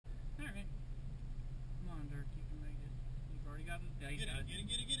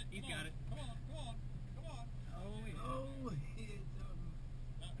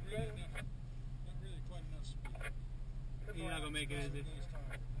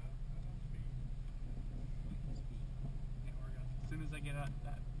as I get out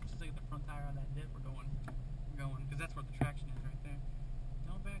that, as soon as I get the front tire on that dip, we're going, because that's where the traction is right there.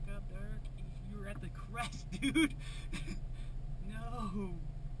 Don't back up, Dirk. You were at the crest, dude. No.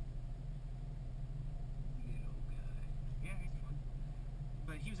 Good old guy. Yeah, he's fun.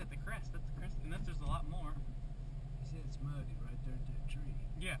 But he was at the crest. That's the crest, and there's a lot more. He said it's muddy right there at that tree.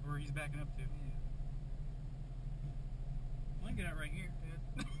 Yeah, where he's backing up to. Yeah. I can get out right here,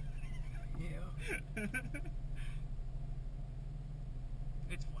 Dad. Yeah.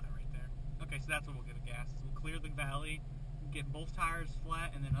 It's flat right there. Okay, so that's what we'll get a gas. We'll clear the valley, get both tires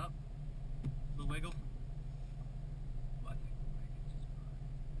flat, and then up. The wiggle. I think we'll make it just fine.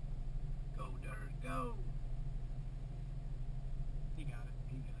 Go, Dirk, go! He got it.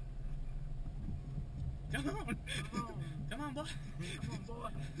 He got it. Come on! Come on. Come on, boy! Come on,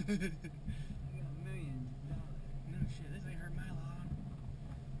 boy! I got millions of dollars. No shit, this ain't hurt my lawn.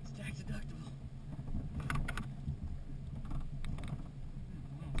 It's tax deductible.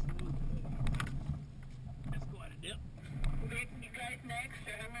 Let's go at a dip. You guys next,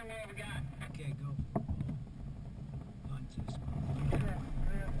 or how many more we got? Okay, go. Punch this.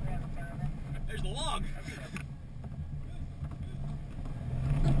 There's the log.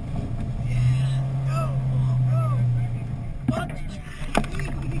 Yeah, go, go. Punch it.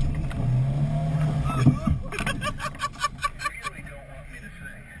 Really don't want me to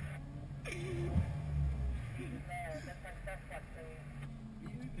sing.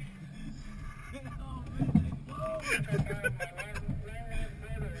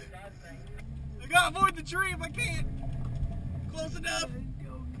 I gotta avoid the tree if I can. Close enough. I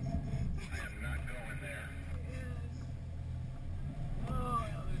am not going there. Oh,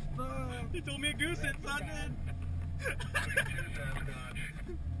 that was fun. He told me a goose hit, so I did.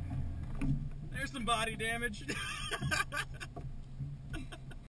 There's some body damage.